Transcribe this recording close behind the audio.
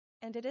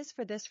And it is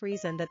for this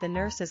reason that the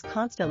nurse is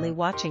constantly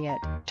watching it,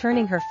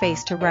 turning her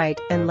face to right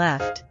and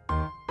left.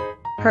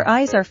 Her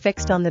eyes are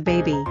fixed on the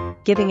baby,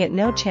 giving it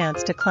no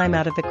chance to climb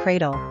out of the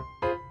cradle.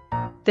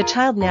 The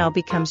child now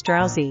becomes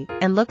drowsy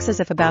and looks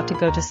as if about to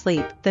go to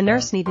sleep. The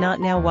nurse need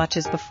not now watch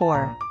as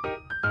before.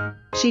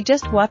 She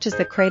just watches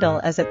the cradle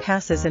as it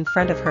passes in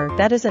front of her.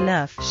 That is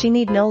enough. She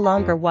need no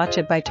longer watch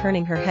it by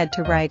turning her head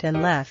to right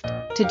and left.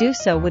 To do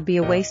so would be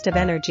a waste of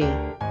energy.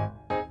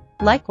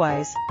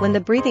 Likewise, when the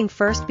breathing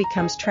first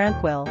becomes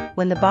tranquil,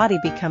 when the body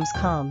becomes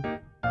calm,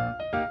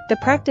 the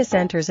practice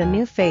enters a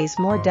new phase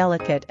more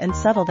delicate and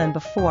subtle than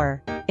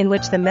before, in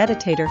which the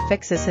meditator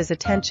fixes his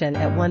attention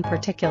at one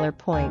particular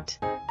point,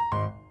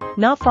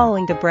 not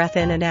following the breath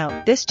in and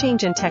out. This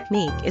change in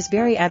technique is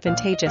very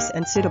advantageous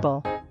and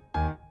suitable.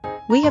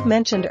 We have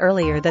mentioned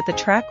earlier that the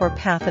track or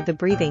path of the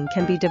breathing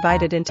can be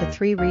divided into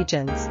three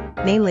regions,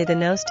 namely the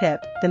nose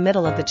tip, the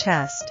middle of the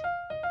chest,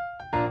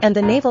 and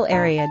the navel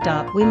area.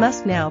 We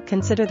must now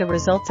consider the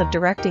results of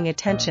directing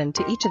attention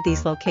to each of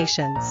these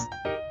locations.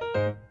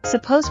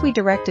 Suppose we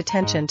direct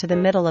attention to the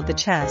middle of the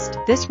chest.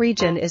 This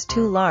region is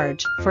too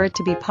large for it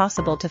to be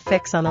possible to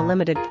fix on a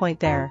limited point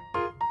there.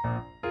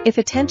 If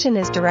attention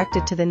is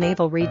directed to the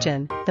navel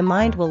region, the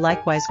mind will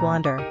likewise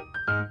wander.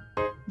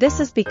 This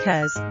is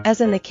because,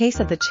 as in the case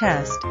of the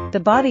chest, the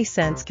body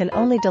sense can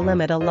only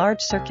delimit a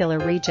large circular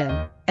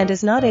region, and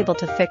is not able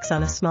to fix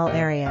on a small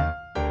area.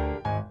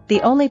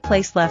 The only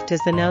place left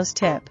is the nose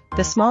tip,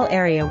 the small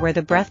area where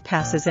the breath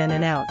passes in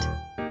and out.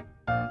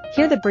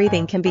 Here the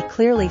breathing can be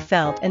clearly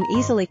felt and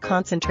easily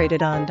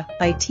concentrated on.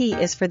 It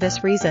is for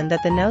this reason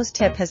that the nose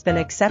tip has been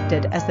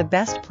accepted as the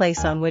best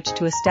place on which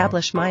to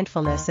establish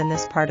mindfulness in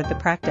this part of the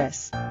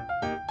practice.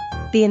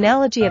 The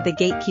analogy of the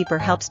gatekeeper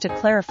helps to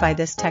clarify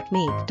this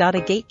technique.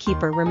 A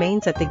gatekeeper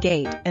remains at the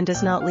gate and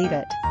does not leave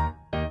it.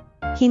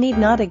 He need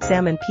not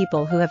examine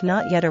people who have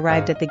not yet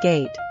arrived at the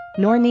gate,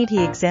 nor need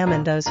he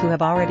examine those who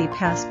have already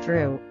passed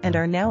through and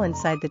are now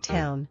inside the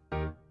town.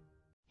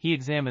 He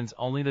examines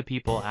only the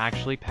people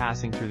actually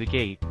passing through the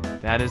gate.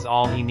 That is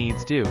all he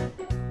needs do.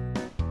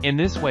 In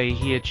this way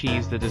he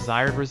achieves the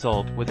desired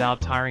result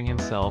without tiring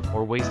himself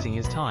or wasting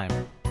his time.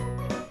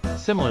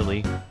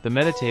 Similarly, the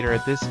meditator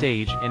at this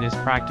stage in his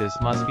practice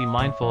must be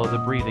mindful of the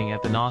breathing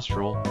at the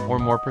nostril, or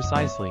more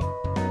precisely,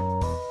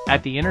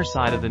 at the inner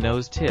side of the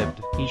nose tip.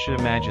 He should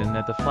imagine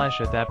that the flesh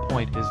at that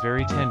point is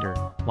very tender,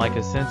 like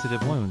a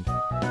sensitive wound,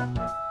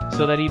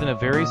 so that even a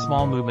very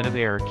small movement of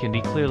air can be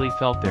clearly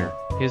felt there.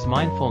 His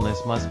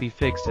mindfulness must be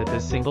fixed at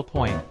this single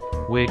point,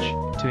 which,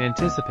 to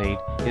anticipate,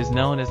 is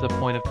known as the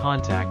point of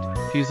contact,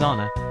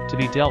 Sovanna, to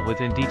be dealt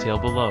with in detail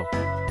below.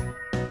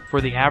 For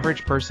the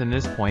average person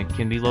this point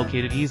can be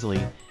located easily,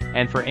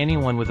 and for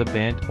anyone with a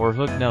bent or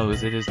hooked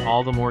nose it is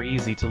all the more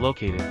easy to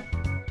locate it.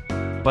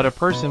 But a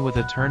person with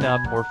a turned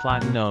up or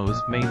flattened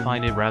nose may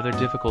find it rather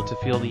difficult to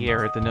feel the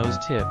air at the nose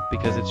tip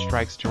because it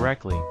strikes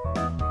directly,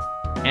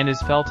 and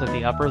is felt at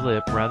the upper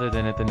lip rather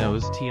than at the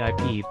nose tip.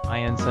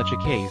 In such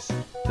a case,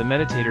 the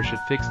meditator should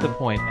fix the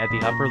point at the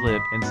upper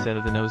lip instead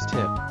of the nose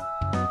tip.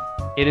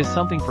 It is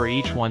something for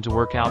each one to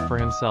work out for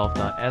himself.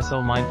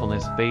 So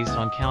mindfulness based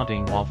on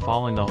counting while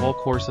following the whole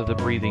course of the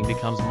breathing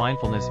becomes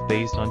mindfulness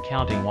based on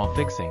counting while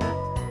fixing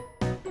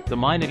the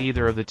mind at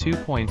either of the 2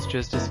 points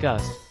just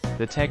discussed.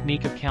 The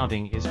technique of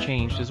counting is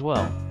changed as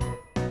well.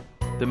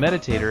 The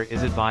meditator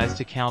is advised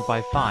to count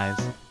by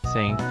fives,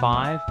 saying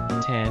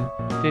 5, 10,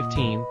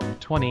 15,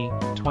 20,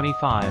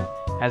 25,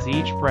 as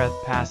each breath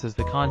passes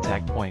the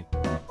contact point.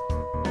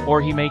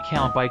 Or he may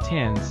count by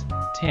tens,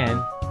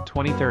 10,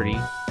 20, 30,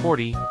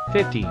 40,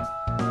 50.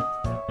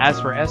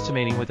 As for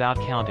estimating without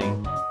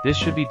counting, this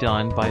should be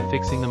done by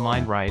fixing the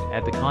mind right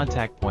at the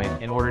contact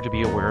point in order to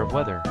be aware of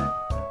whether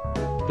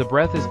the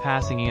breath is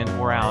passing in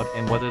or out,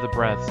 and whether the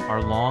breaths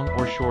are long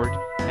or short,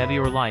 heavy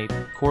or light,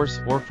 coarse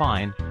or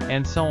fine,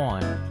 and so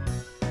on.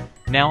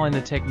 Now in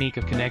the technique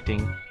of connecting,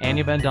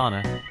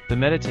 anapanasati, the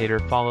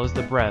meditator follows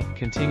the breath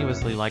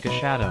continuously like a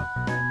shadow.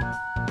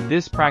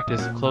 This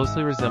practice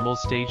closely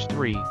resembles stage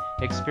 3,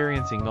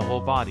 experiencing the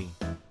whole body.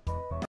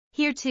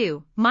 Here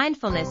too,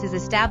 mindfulness is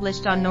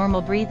established on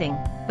normal breathing,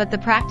 but the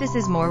practice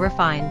is more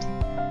refined.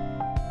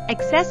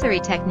 Accessory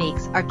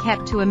techniques are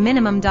kept to a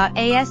minimum.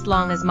 As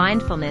long as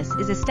mindfulness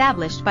is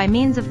established by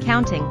means of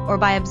counting or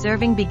by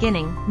observing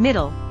beginning,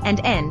 middle, and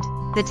end,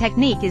 the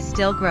technique is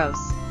still gross.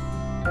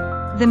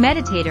 The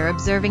meditator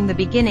observing the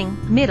beginning,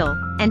 middle,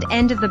 and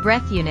end of the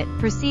breath unit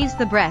perceives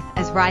the breath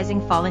as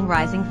rising, falling,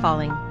 rising,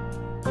 falling.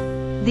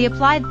 The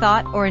applied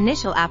thought or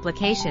initial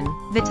application,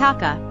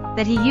 vitaka,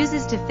 that he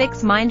uses to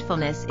fix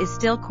mindfulness is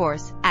still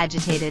coarse,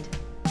 agitated.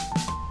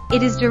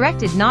 It is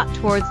directed not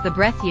towards the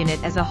breath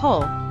unit as a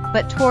whole,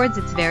 but towards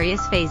its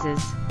various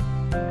phases.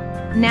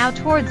 Now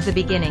towards the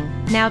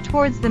beginning, now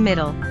towards the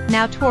middle,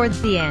 now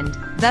towards the end.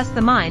 Thus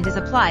the mind is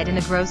applied in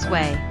a gross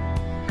way.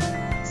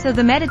 So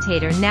the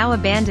meditator now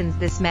abandons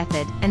this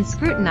method and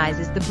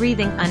scrutinizes the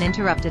breathing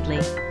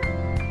uninterruptedly.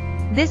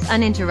 This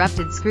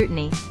uninterrupted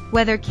scrutiny,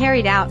 whether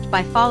carried out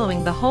by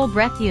following the whole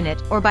breath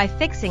unit or by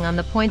fixing on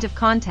the point of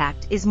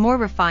contact, is more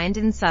refined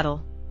and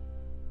subtle.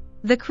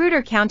 The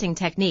cruder counting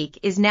technique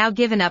is now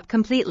given up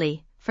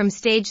completely. From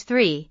stage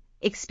 3,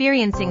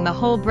 experiencing the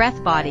whole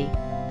breath body,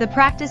 the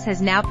practice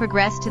has now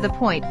progressed to the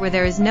point where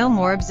there is no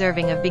more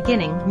observing of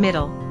beginning,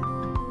 middle,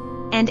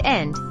 and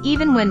end,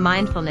 even when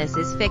mindfulness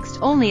is fixed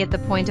only at the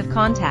point of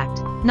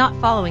contact, not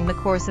following the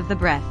course of the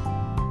breath.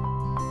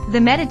 The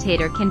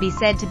meditator can be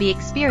said to be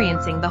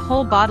experiencing the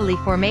whole bodily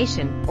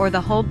formation or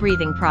the whole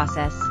breathing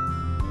process.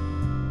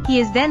 He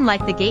is then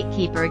like the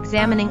gatekeeper,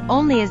 examining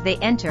only as they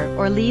enter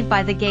or leave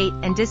by the gate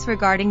and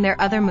disregarding their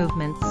other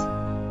movements.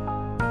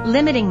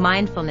 Limiting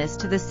mindfulness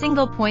to the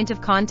single point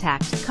of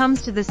contact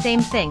comes to the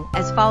same thing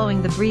as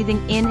following the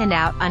breathing in and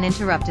out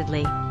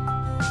uninterruptedly.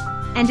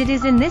 And it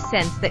is in this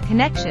sense that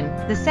connection,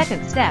 the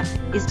second step,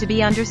 is to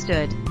be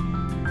understood.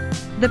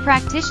 The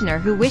practitioner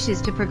who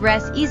wishes to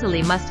progress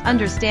easily must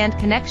understand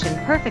connection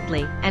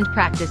perfectly and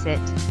practice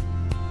it.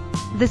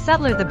 The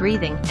subtler the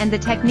breathing and the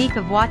technique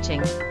of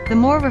watching, the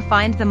more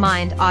refined the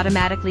mind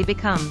automatically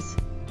becomes.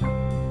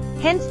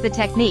 Hence the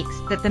techniques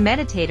that the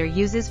meditator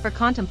uses for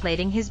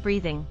contemplating his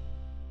breathing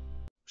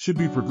should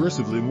be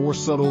progressively more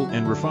subtle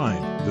and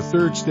refined. The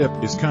third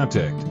step is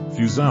contact,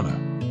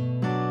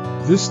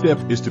 Sovanna. This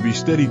step is to be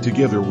studied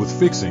together with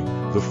fixing.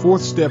 The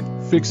fourth step,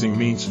 fixing,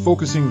 means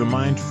focusing the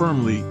mind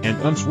firmly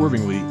and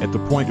unswervingly at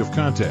the point of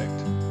contact.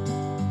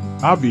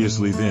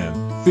 Obviously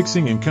then,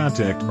 fixing and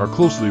contact are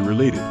closely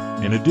related.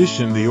 In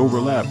addition, they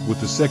overlap with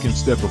the second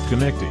step of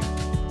connecting.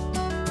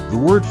 The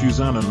word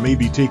Sovanna may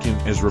be taken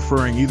as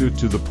referring either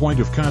to the point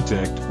of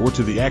contact or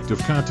to the act of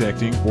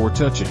contacting or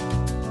touching.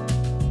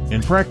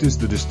 In practice,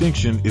 the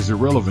distinction is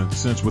irrelevant,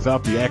 since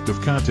without the act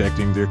of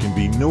contacting there can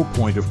be no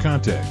point of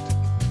contact.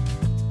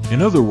 In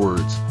other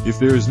words, if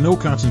there is no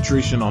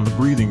concentration on the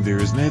breathing,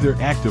 there is neither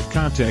act of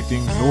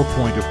contacting nor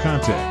point of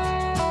contact.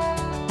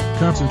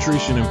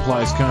 Concentration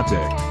implies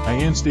contact.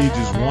 In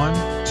stages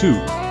 1, 2,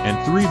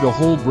 and 3, the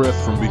whole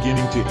breath from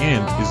beginning to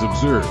end is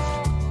observed.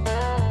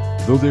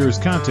 Though there is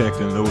contact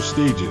in those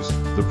stages,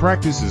 the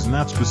practice is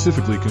not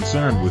specifically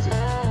concerned with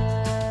it.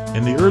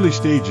 In the early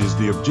stages,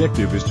 the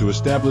objective is to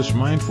establish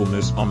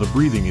mindfulness on the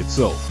breathing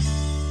itself.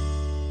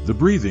 The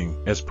breathing,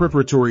 as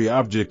preparatory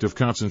object of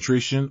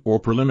concentration or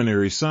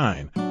preliminary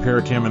sign,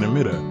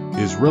 parakammanamitta,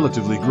 is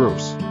relatively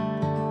gross.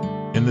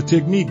 In the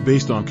technique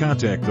based on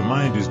contact, the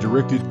mind is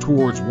directed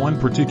towards one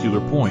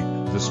particular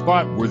point, the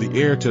spot where the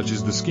air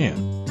touches the skin,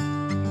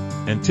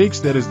 and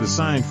takes that as the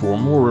sign for a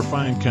more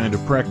refined kind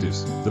of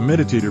practice. The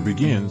meditator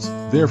begins,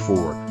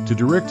 therefore, to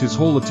direct his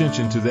whole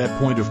attention to that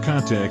point of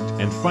contact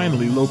and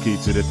finally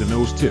locates it at the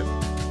nose tip.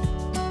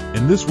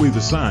 In this way,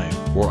 the sign,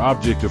 or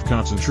object of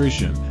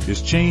concentration,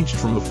 is changed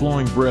from the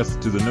flowing breath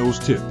to the nose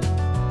tip.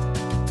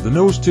 The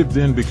nose tip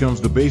then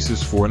becomes the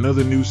basis for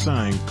another new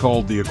sign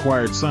called the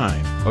acquired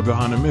sign,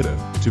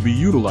 aggahanamitta, to be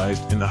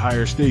utilized in the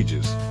higher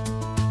stages.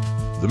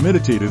 The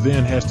meditator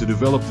then has to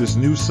develop this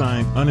new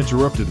sign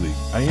uninterruptedly.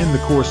 In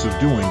the course of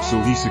doing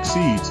so, he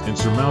succeeds in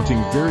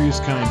surmounting various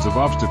kinds of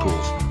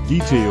obstacles,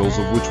 details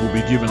of which will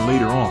be given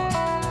later on.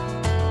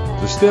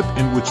 The step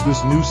in which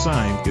this new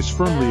sign is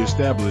firmly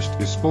established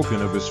is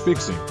spoken of as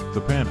fixing,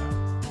 the panna.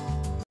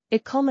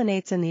 It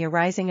culminates in the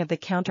arising of the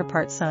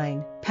counterpart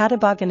sign,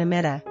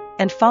 padabhaganamitta,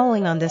 and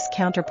following on this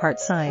counterpart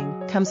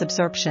sign comes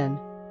absorption.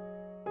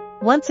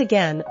 Once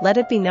again, let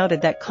it be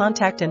noted that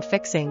contact and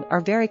fixing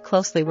are very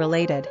closely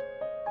related.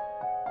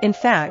 In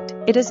fact,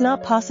 it is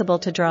not possible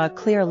to draw a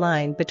clear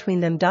line between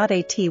them.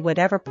 At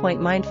whatever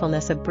point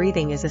mindfulness of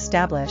breathing is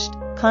established,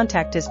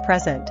 contact is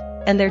present,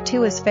 and there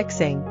too is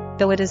fixing,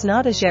 though it is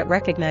not as yet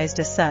recognized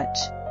as such.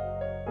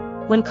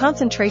 When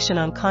concentration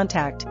on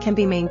contact can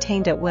be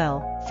maintained at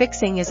will,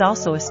 fixing is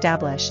also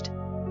established.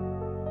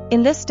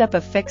 In this step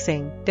of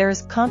fixing, there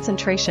is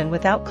concentration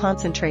without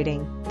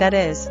concentrating, that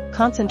is,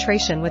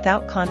 concentration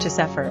without conscious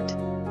effort.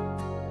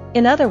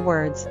 In other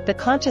words, the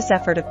conscious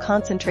effort of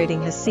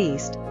concentrating has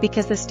ceased,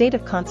 because the state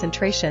of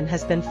concentration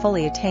has been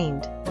fully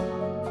attained.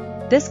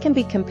 This can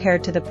be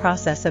compared to the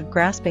process of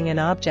grasping an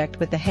object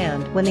with the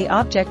hand. When the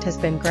object has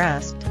been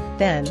grasped,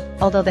 then,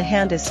 although the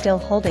hand is still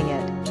holding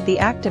it, the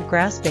act of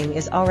grasping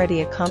is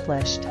already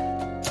accomplished.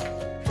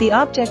 The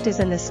object is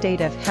in the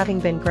state of having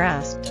been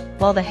grasped,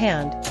 while the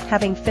hand,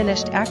 having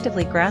finished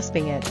actively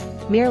grasping it,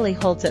 merely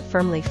holds it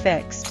firmly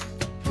fixed.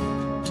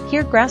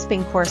 Here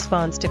grasping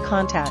corresponds to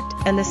contact,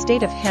 and the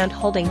state of hand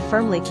holding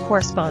firmly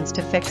corresponds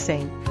to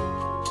fixing.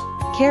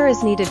 Care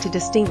is needed to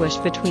distinguish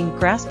between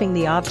grasping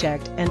the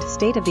object and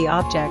state of the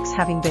objects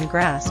having been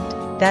grasped,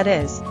 that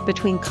is,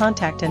 between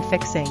contact and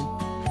fixing.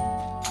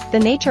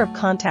 The nature of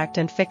contact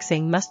and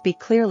fixing must be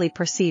clearly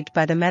perceived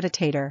by the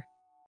meditator.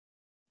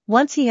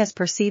 Once he has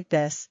perceived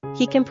this,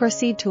 he can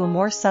proceed to a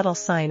more subtle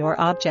sign or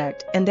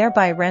object and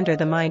thereby render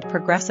the mind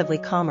progressively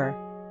calmer.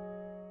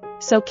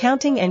 So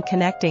counting and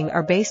connecting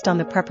are based on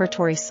the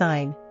preparatory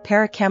sign,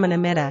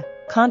 parakammanamitta.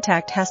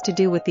 Contact has to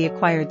do with the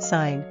acquired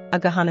sign,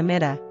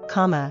 aggahanamitta,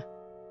 kamma,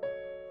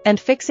 and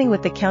fixing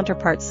with the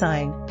counterpart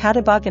sign,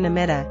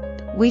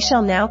 padabhaganamitta. We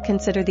shall now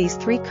consider these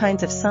three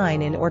kinds of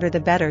sign in order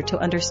the better to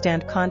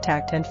understand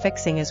contact and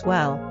fixing as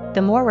well,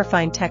 the more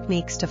refined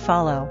techniques to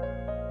follow.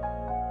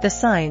 The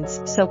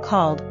signs, so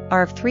called,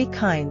 are of three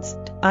kinds,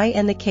 I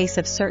in the case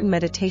of certain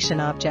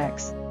meditation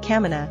objects,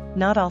 kamana,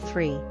 not all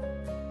three.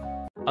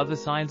 Of the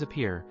signs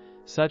appear,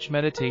 such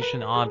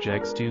meditation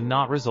objects do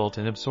not result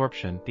in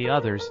absorption. The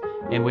others,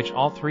 in which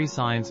all three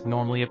signs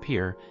normally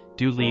appear,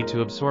 do lead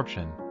to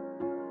absorption.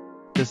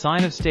 The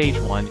sign of stage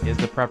 1 is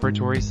the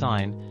preparatory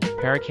sign,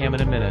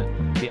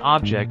 parakamana, the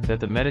object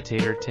that the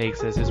meditator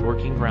takes as his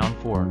working ground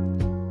for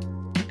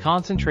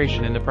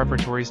concentration in the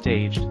preparatory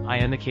stage. I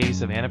in the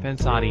case of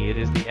anapanasati, it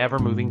is the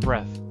ever-moving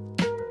breath.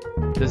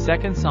 The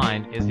second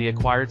sign is the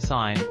acquired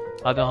sign,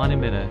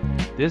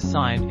 adhanamana. This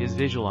sign is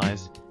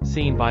visualized,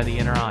 seen by the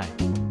inner eye.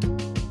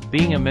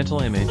 Being a mental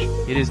image,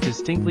 it is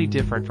distinctly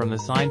different from the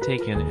sign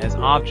taken as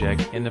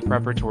object in the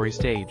preparatory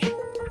stage.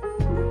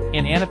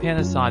 In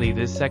anapanasati,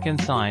 this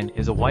second sign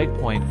is a white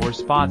point or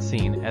spot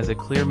seen as a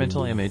clear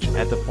mental image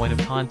at the point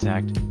of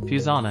contact,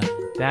 Sovanna,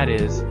 that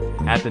is,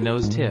 at the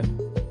nose tip.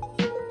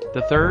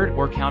 The third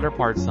or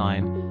counterpart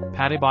sign,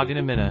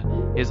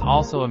 patibhaganamana, is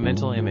also a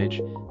mental image,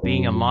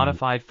 being a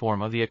modified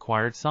form of the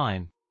acquired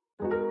sign,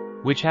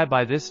 which had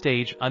by this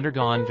stage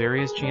undergone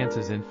various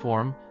chances in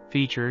form,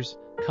 features,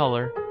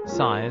 color,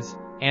 size,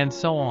 and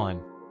so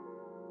on.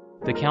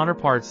 The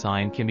counterpart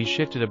sign can be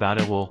shifted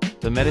about at will.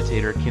 The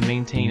meditator can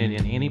maintain it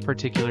in any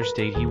particular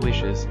state he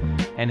wishes,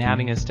 and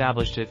having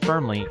established it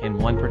firmly in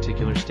one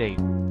particular state,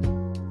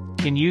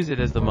 can use it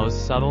as the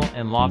most subtle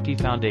and lofty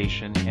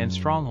foundation and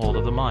stronghold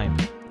of the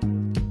mind.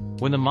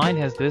 When the mind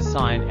has this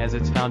sign as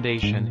its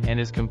foundation and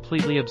is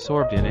completely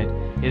absorbed in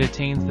it, it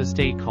attains the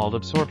state called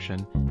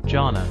absorption,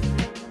 jhana.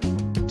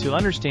 To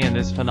understand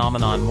this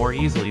phenomenon more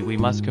easily, we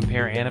must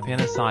compare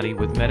anapanasati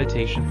with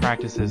meditation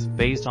practices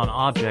based on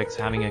objects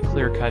having a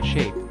clear-cut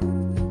shape.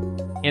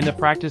 In the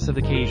practice of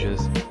the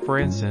cages, for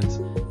instance,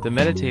 the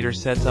meditator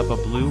sets up a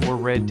blue or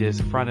red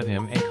disc in front of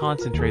him and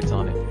concentrates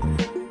on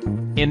it.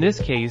 In this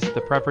case, the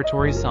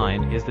preparatory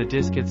sign is the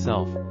disc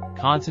itself.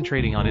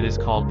 Concentrating on it is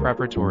called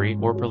preparatory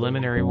or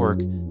preliminary work,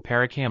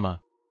 parakama.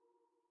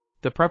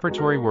 The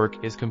preparatory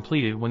work is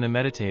completed when the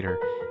meditator,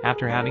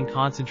 after having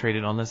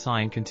concentrated on the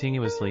sign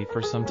continuously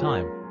for some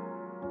time,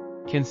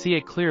 can see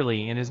it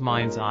clearly in his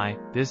mind's eye.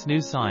 This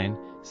new sign,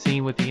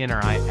 seen with the inner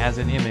eye as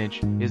an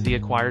image, is the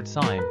acquired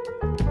sign.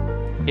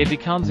 It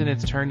becomes in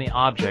its turn the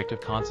object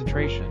of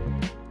concentration.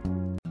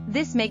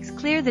 This makes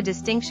clear the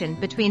distinction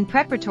between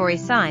preparatory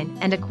sign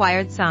and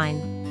acquired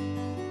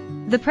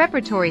sign. The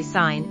preparatory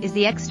sign is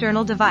the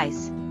external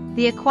device,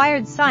 the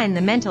acquired sign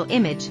the mental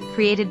image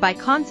created by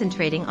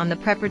concentrating on the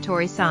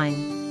preparatory sign.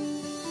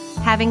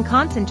 Having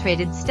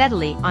concentrated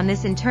steadily on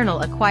this internal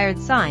acquired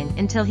sign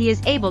until he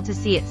is able to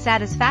see it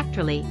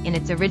satisfactorily in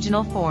its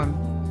original form,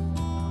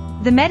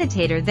 the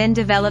meditator then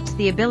develops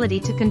the ability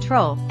to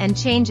control and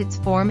change its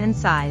form and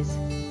size.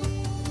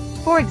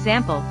 For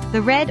example,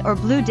 the red or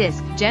blue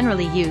disc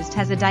generally used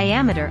has a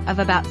diameter of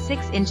about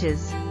 6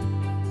 inches.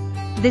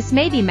 This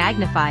may be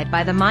magnified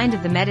by the mind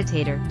of the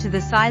meditator to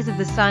the size of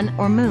the sun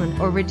or moon,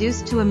 or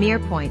reduced to a mere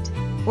point,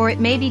 or it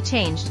may be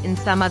changed in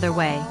some other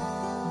way.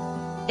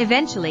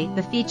 Eventually,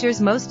 the features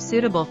most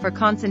suitable for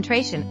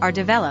concentration are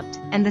developed,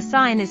 and the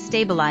sign is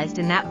stabilized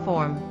in that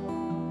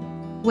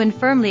form. When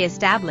firmly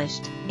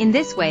established, in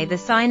this way the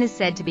sign is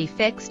said to be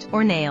fixed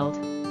or nailed.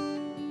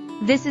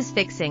 This is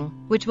fixing,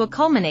 which will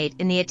culminate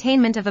in the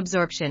attainment of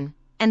absorption,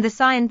 and the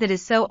sign that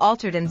is so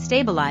altered and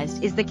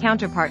stabilized is the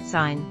counterpart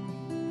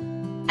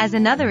sign. As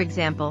another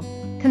example,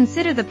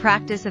 consider the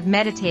practice of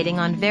meditating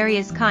on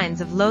various kinds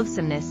of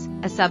loathsomeness,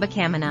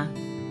 asubhakamana.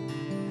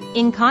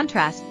 In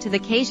contrast to the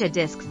Kasia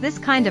discs, this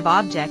kind of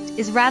object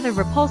is rather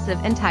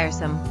repulsive and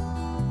tiresome.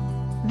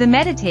 The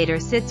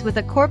meditator sits with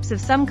a corpse of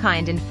some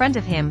kind in front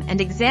of him and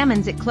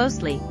examines it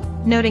closely,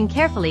 noting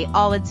carefully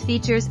all its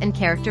features and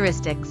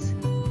characteristics.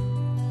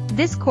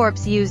 This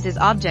corpse used as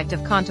object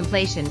of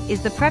contemplation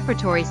is the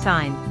preparatory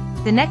sign.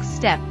 The next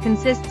step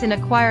consists in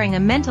acquiring a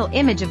mental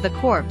image of the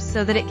corpse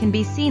so that it can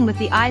be seen with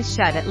the eyes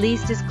shut at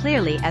least as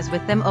clearly as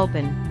with them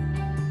open.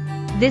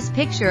 This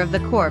picture of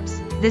the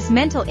corpse, this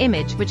mental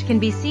image which can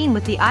be seen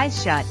with the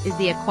eyes shut, is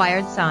the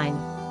acquired sign.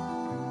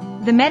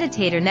 The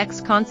meditator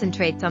next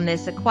concentrates on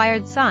this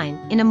acquired sign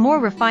in a more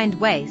refined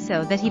way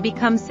so that he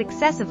becomes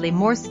successively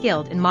more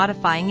skilled in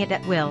modifying it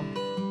at will.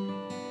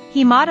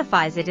 He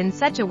modifies it in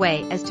such a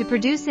way as to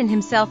produce in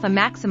himself a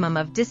maximum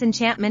of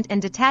disenchantment and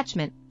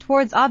detachment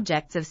towards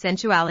objects of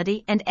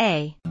sensuality and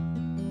a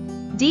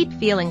deep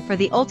feeling for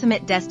the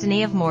ultimate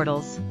destiny of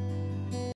mortals.